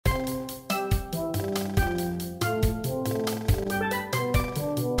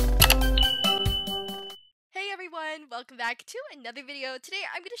welcome back to another video. Today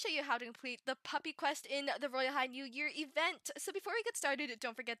I'm going to show you how to complete the puppy quest in the Royal High New Year event. So before we get started,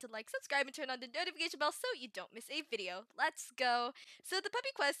 don't forget to like, subscribe, and turn on the notification bell so you don't miss a video. Let's go. So the puppy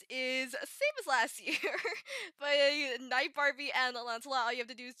quest is same as last year by Night Barbie and Lancelot. All you have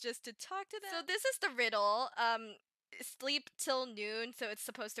to do is just to talk to them. So this is the riddle. Sleep till noon, so it's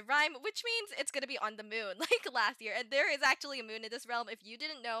supposed to rhyme, which means it's gonna be on the moon like last year. And there is actually a moon in this realm. If you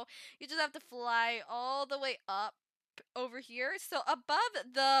didn't know, you just have to fly all the way up over here. So above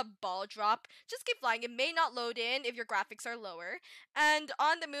the ball drop, just keep flying. It may not load in if your graphics are lower. And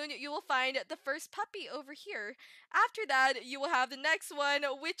on the moon, you will find the first puppy over here. After that, you will have the next one,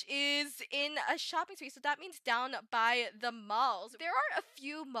 which is in a shopping street. So that means down by the malls. There are a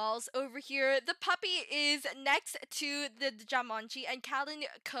few malls over here. The puppy is next to the Vioncii and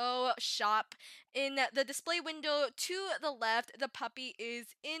Co shop. In the display window to the left, the puppy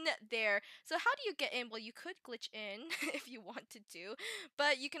is in there. So how do you get in? Well, you could glitch in if you wanted to,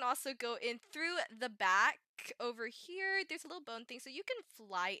 but you can also go in through the back. Over here, there's a little bone thing, so you can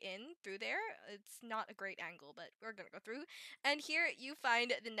fly in through there. It's not a great angle, but we're gonna go through. And here you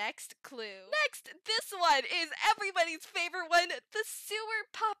find the next clue. Next, this one is everybody's favorite one, the sewer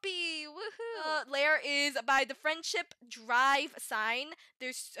puppy. Woohoo! Lair is by the Friendship Drive sign.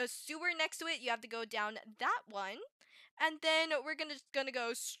 There's a sewer next to it. You have to go down that one. And then we're gonna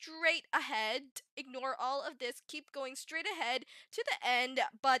go straight ahead. Ignore all of this. Keep going straight ahead to the end.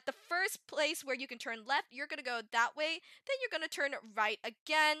 But the first place where you can turn left, you're gonna go that way. Then you're gonna turn right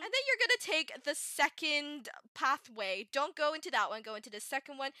again. And then you're gonna take the second pathway. Don't go into that one. Go into the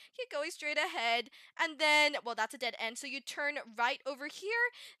second one. Keep going straight ahead. And then, well, that's a dead end. So you turn right over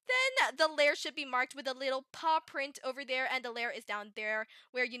here. Then the lair should be marked with a little paw print over there. And the lair is down there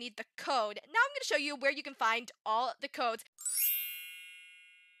where you need the code. Now I'm gonna show you where you can find all the codes.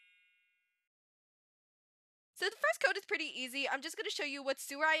 So the first code is pretty easy. I'm just going to show you what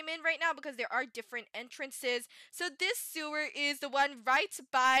sewer I am in right now because there are different entrances. So this sewer is the one right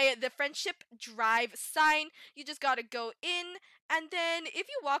by the Friendship Drive sign. You just got to go in. And then if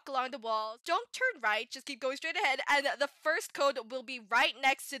you walk along the walls, don't turn right, just keep going straight ahead. And the first code will be right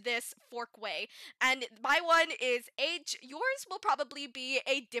next to this forkway. And my one is H. Yours will probably be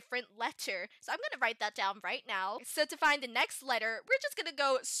a different letter. So I'm going to write that down right now. So to find the next letter, we're just going to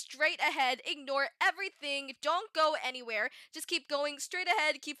go straight ahead. Ignore everything. Don't go anywhere. Just keep going straight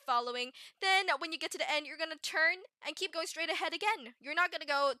ahead. Keep following. Then when you get to the end, you're going to turn and keep going straight ahead again. You're not going to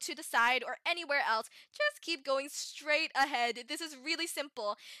go to the side or anywhere else. Just keep going straight ahead. This is really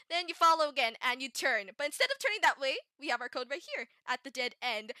simple. Then you follow again and you turn. But instead of turning that way, we have our code right here at the dead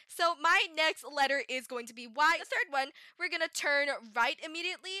end. So my next letter is going to be Y. The third one, we're going to turn right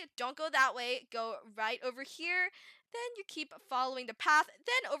immediately. Don't go that way. Go right over here. Then you keep following the path.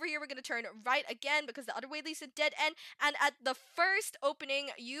 Then over here, we're going to turn right again because the other way leads to dead end. And at the first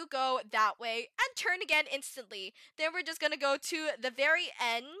opening, you go that way and turn again instantly. Then we're just going to go to the very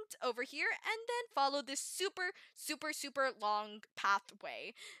end over here and then follow this super long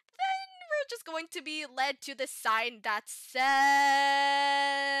pathway. Then we're just going to be led to the sign that says,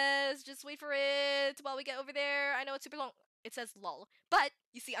 just wait for it while we get over there. I know it's super long. It says lol. But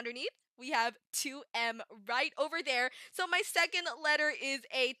you see underneath, we have 2M right over there. So my second letter is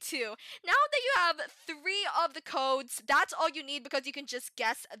a 2. Now that you have 3 of the codes, that's all you need because you can just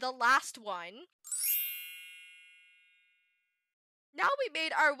guess the last one. Now we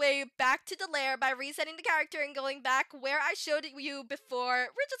made our way back to the lair by resetting the character and going back where I showed you before.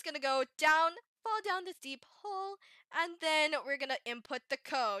 We're just gonna go down, fall down this deep hole, and then we're gonna input the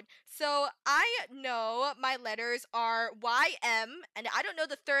code. So I know my letters are YM, and I don't know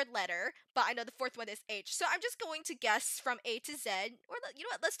the third letter, but I know the fourth one is H. So I'm just going to guess from A to Z, or you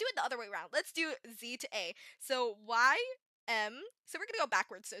know what, let's do it the other way around. Let's do Z to A. So YM, so we're gonna go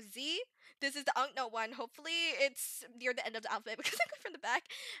backwards. So Z, this is the unknown one. Hopefully it's near the end of the alphabet because I'm going from the back.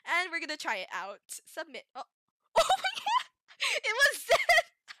 And we're gonna try it out. Submit. Oh my god! It was Z!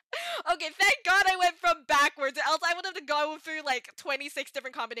 Okay, thank God I went from backwards, else I would have to go through like 26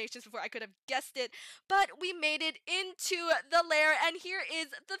 different combinations before I could have guessed it. But we made it into the lair, and here is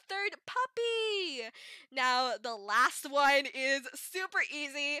the third puppy. Now, the last one is super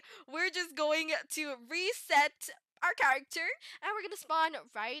easy. We're just going to reset our character, and we're gonna spawn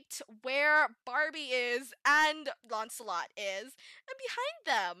right where Barbie is and Lancelot is. And behind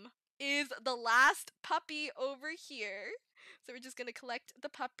them is the last puppy over here. So we're just gonna collect the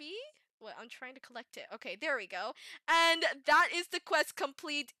puppy. What? I'm trying to collect it. Okay, there we go. And that is the quest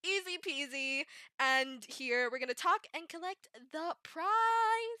complete. Easy peasy. And here we're gonna talk and collect the prize.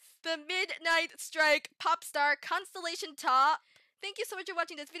 The Midnight Strike Pop Star Constellation Top Thank you so much for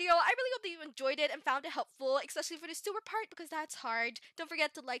watching this video. I really hope that you enjoyed it and found it helpful, especially for the super part because that's hard. Don't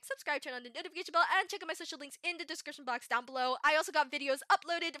forget to like, subscribe, turn on the notification bell, and check out my social links in the description box down below. I also got videos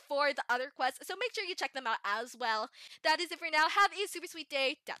uploaded for the other quests, so make sure you check them out as well. That is it for now. Have a super sweet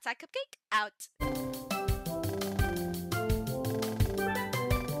day. That's Cupcake out.